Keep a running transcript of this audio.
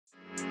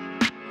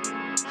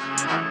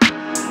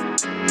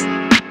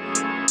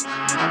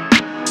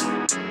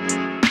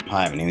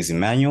Hi, my name is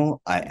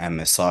Emmanuel. I am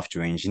a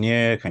software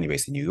engineer, currently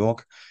based in New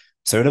York.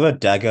 So I read about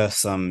Dagger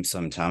some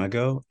time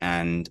ago,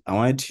 and I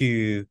wanted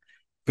to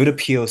build a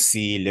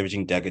POC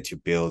leveraging Dagger to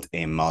build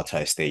a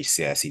multi-stage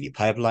CI/CD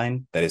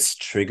pipeline that is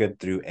triggered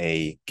through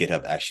a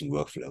GitHub action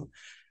workflow.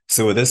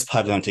 So with this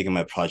pipeline, I'm taking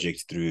my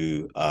project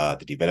through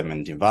the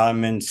development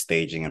environment,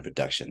 staging, and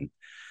production.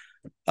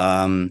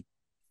 I'm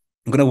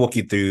gonna walk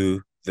you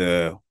through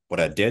the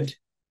what I did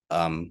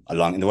along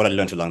and what I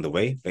learned along the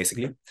way,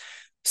 basically.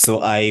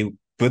 So I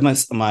built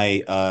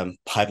my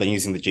pipeline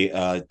using the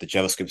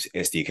JavaScript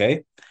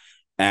SDK,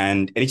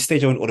 and at each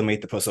stage I want to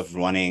automate the process of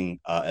running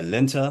a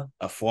linter,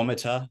 a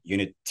formatter,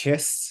 unit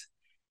tests,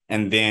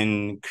 and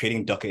then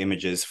creating Docker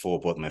images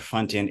for both my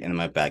front end and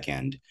my back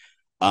end.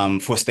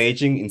 For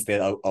staging,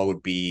 instead, I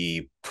would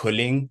be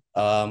pulling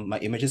my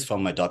images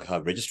from my Docker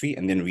Hub registry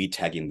and then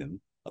retagging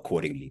them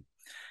accordingly.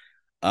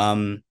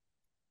 Um,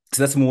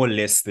 so that's more or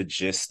less the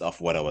gist of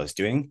what I was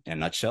doing in a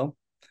nutshell.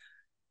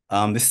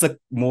 This is like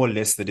more or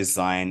less the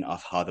design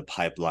of how the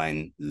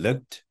pipeline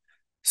looked.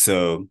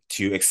 So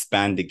to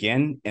expand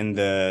again, in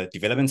the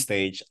development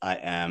stage, I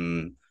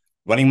am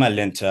running my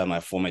linter, my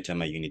formatter,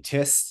 my unit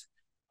tests.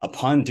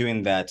 Upon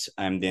doing that,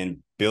 I'm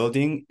then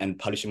building and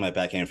publishing my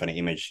backend front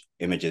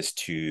images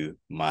to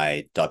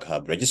my Docker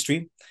Hub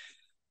registry.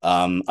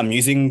 I'm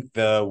using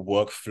the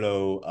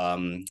workflow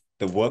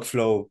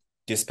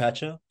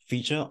dispatcher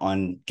feature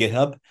on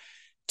GitHub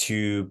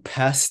to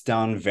pass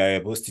down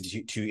variables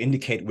to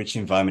indicate which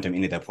environment I'm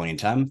in at that point in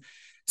time.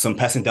 So I'm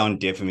passing down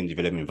dev from the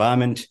development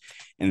environment,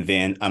 and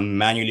then I'm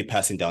manually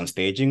passing down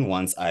staging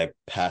once I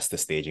pass the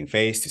staging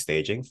phase to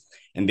staging.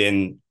 And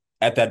then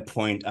at that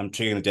point, I'm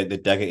triggering the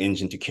Dagger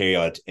engine to carry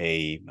out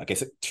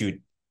to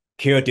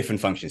carry out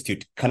different functions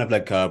to kind of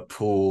like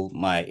pull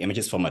my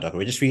images from my Docker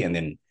registry and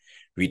then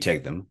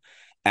retag them.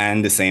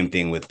 And the same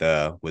thing with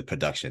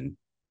production.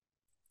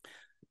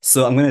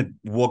 So I'm going to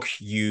walk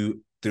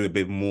you through a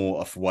bit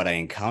more of what I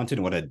encountered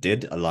and what I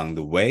did along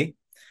the way.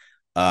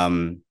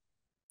 Um,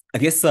 I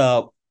guess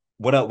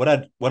what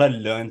I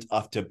learned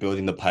after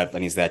building the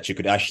pipeline is that you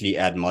could actually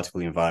add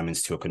multiple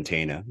environments to a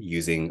container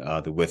using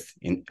the with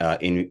in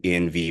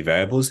env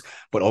variables.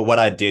 But what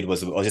I did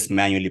was I was just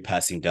manually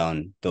passing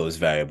down those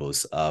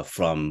variables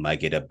from my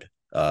GitHub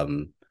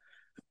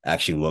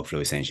action workflow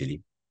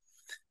essentially.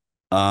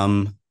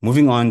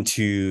 Moving on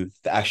to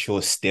the actual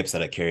steps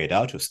that I carried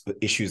out, or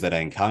issues that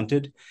I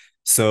encountered.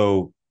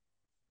 So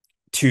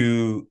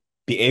to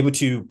be able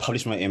to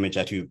publish my image, I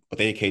had to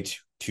authenticate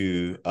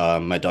to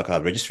my Docker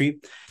Hub registry.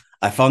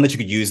 I found that you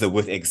could use the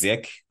with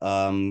exec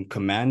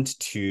command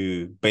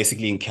to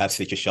basically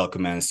encapsulate your shell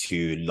commands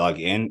to log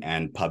in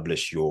and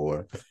publish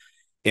your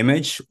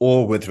image,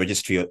 or with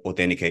registry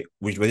authenticate,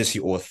 which registry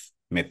auth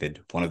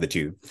method, one of the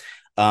two.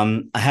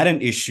 I had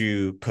an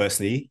issue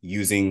personally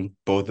using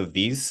both of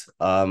these.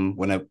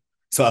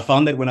 So I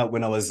found that when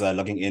I was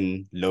logging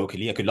in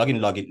locally, I could log in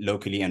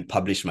locally and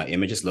publish my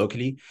images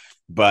locally.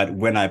 But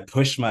when I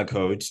pushed my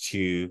code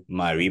to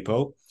my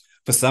repo,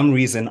 for some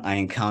reason I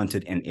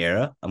encountered an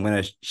error. I'm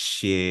going to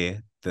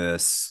share the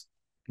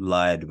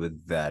slide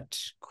with that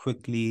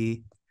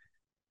quickly.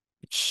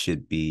 It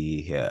should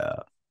be here.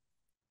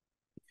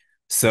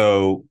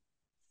 So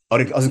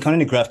I was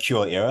encountering a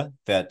GraphQL error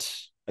that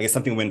I guess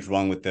something went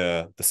wrong with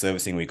the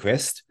servicing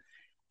request.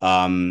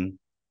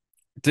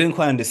 Didn't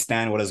quite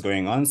understand what was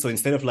going on. So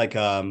instead of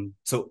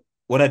so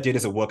what I did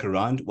as a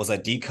workaround was I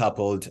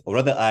decoupled, or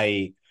rather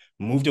I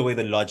moved away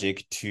the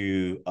logic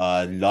to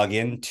log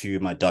in to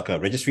my Docker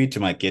registry, to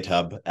my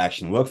GitHub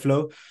action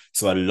workflow.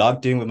 So I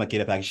logged in with my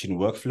GitHub action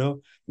workflow.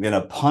 And then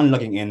upon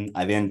logging in,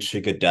 I then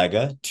triggered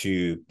Dagger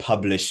to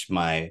publish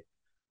my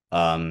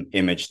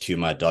image to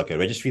my Docker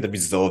registry. That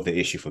resolved the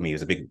issue for me. It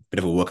was a bit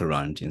of a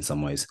workaround in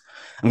some ways.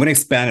 I'm going to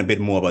expand a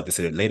bit more about this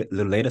a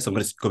little later. So I'm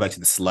going to go back to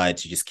the slide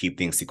to just keep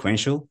things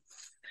sequential.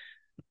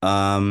 So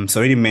I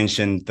already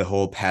mentioned the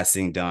whole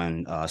passing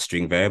down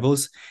string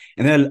variables.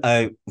 And then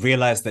I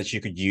realized that you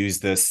could use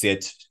the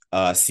set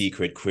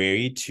secret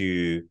query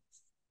to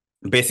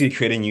basically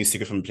create a new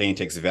secret from plain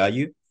text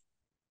value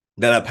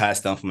that I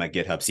passed down from my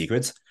GitHub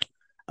secrets.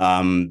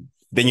 Then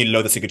you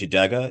load the secret to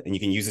Dagger, and you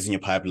can use this in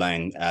your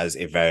pipeline as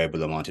a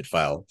variable or mounted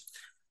file.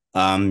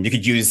 You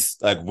could use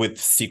like with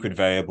secret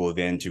variable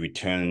then to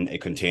return a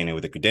container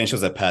with the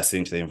credentials that pass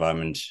into the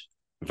environment,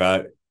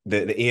 the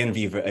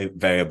env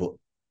variable.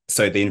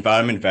 So the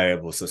environment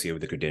variable associated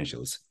with the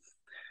credentials.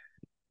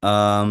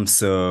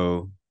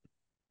 So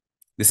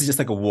this is just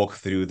like a walk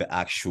through the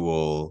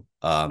actual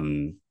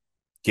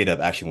GitHub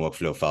action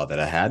workflow file that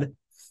I had.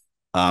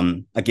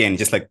 Again,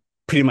 just like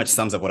pretty much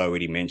sums up what I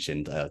already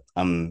mentioned.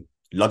 I'm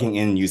logging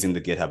in using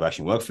the GitHub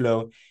action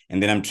workflow,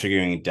 and then I'm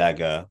triggering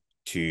Dagger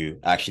to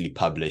actually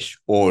publish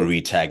or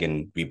retag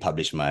and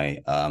republish my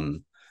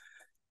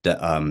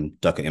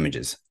Docker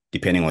images,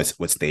 depending on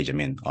what stage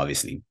I'm in,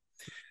 obviously.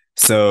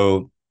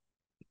 So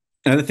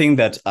another thing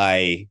that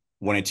I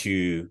wanted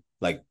to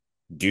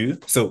do,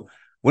 so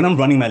when I'm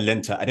running my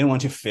linter, I didn't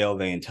want to fail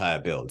the entire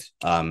build.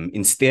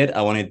 Instead,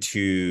 I wanted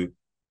to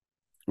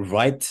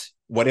write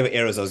whatever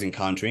errors I was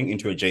encountering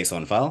into a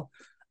JSON file.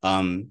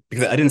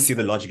 because I didn't see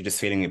the logic of just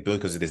failing a build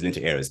because of these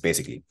linter errors,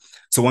 basically.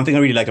 So one thing I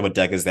really liked about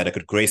Dagger is that I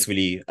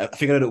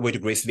figured out a way to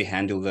gracefully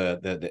handle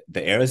the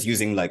errors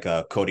using like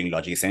a coding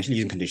logic, essentially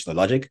using conditional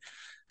logic.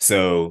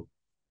 So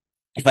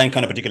if I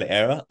encounter a particular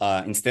error,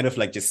 instead of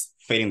like just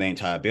failing the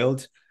entire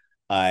build,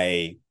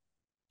 I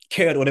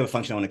carry out whatever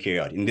function I want to carry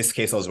out. In this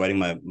case, I was writing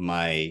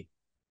the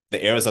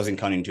errors I was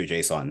encountering into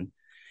JSON,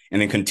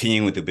 and then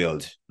continuing with the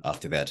build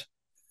after that.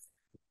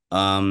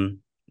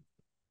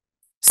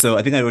 So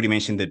I think I already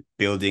mentioned the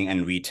building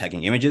and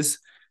retagging images.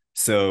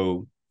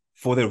 So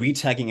for the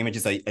retagging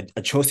images, I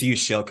chose to use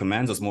shell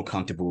commands. I was more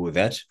comfortable with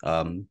that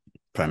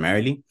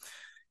primarily.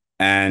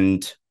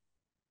 And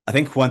I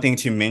think one thing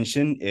to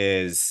mention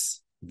is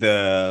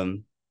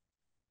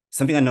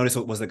something I noticed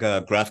was like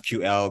a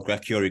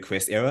GraphQL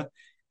request error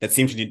that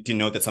seemed to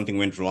denote that something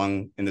went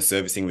wrong in the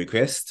servicing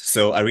request.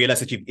 So I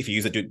realized that if you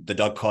use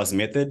the .cause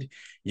method,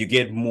 you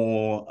get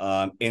more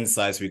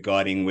insights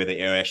regarding where the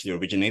error actually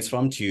originates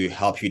from to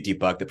help you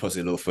debug the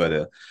process a little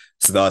further.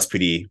 So that was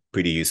pretty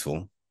useful,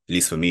 at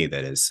least for me,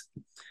 that is.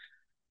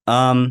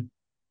 And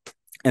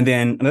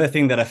then another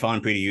thing that I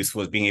found pretty useful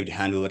was being able to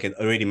handle, like I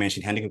already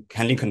mentioned,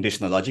 handling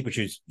conditional logic, which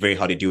is very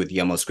hard to do with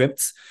YAML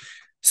scripts.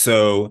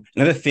 So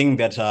another thing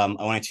that I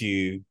wanted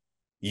to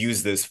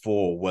use this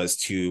for was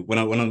to when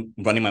I'm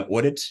running my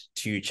audit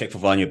to check for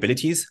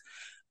vulnerabilities.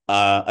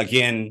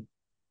 Again,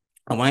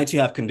 I wanted to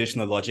have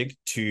conditional logic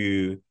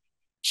to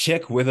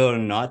check whether or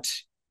not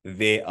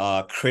they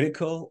are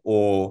critical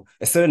or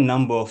a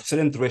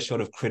certain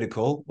threshold of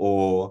critical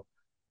or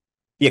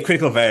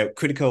critical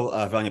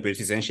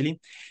vulnerabilities essentially.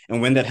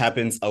 And when that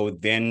happens, I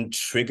would then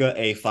trigger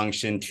a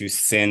function to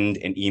send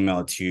an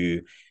email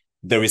to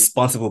the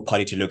responsible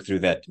party to look through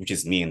that, which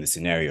is me in the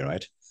scenario,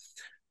 right?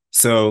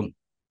 So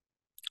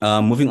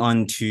moving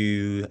on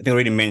to, I think I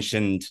already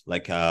mentioned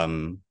like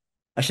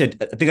actually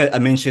I think I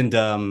mentioned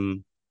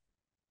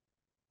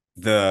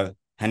the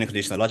handling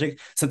conditional logic.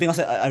 Something else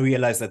I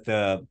realized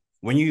that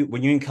when you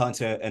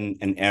encounter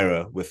an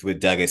error with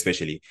Dagger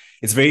especially,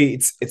 it's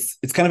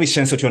kind of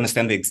essential to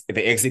understand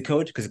the exit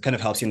code because it kind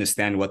of helps you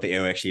understand what the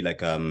error actually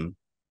like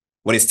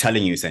what it's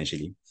telling you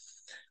essentially.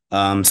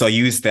 So I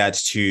use that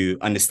to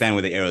understand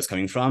where the error is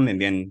coming from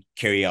and then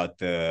carry out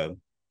the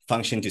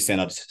function to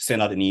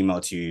send out an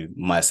email to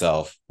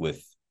myself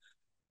with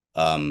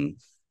the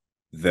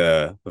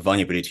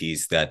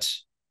vulnerabilities that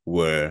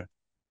were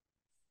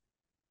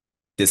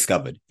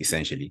discovered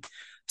essentially.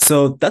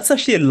 So that's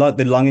actually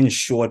the long and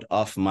short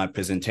of my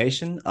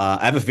presentation.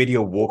 I have a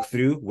video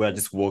walkthrough where I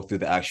just walk through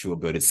the actual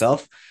build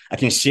itself. I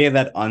can share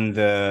that on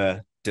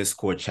the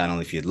Discord channel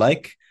if you'd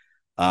like.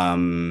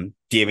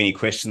 Do you have any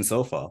questions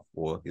so far,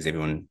 or is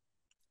everyone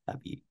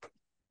happy?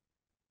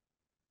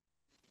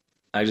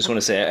 I just want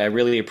to say I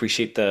really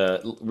appreciate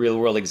the real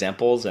world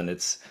examples, and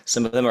it's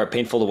some of them are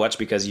painful to watch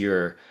because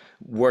you're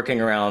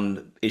working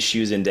around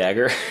issues in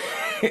Dagger,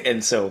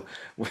 and so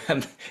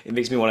it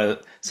makes me want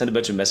to send a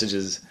bunch of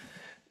messages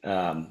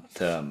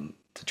to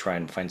try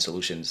and find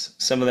solutions.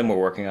 Some of them we're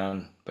working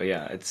on, but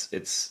yeah,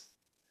 it's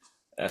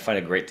I find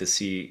it great to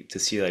see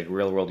like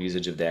real world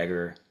usage of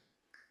Dagger.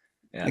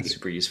 Yeah, Thank it's you.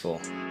 super useful.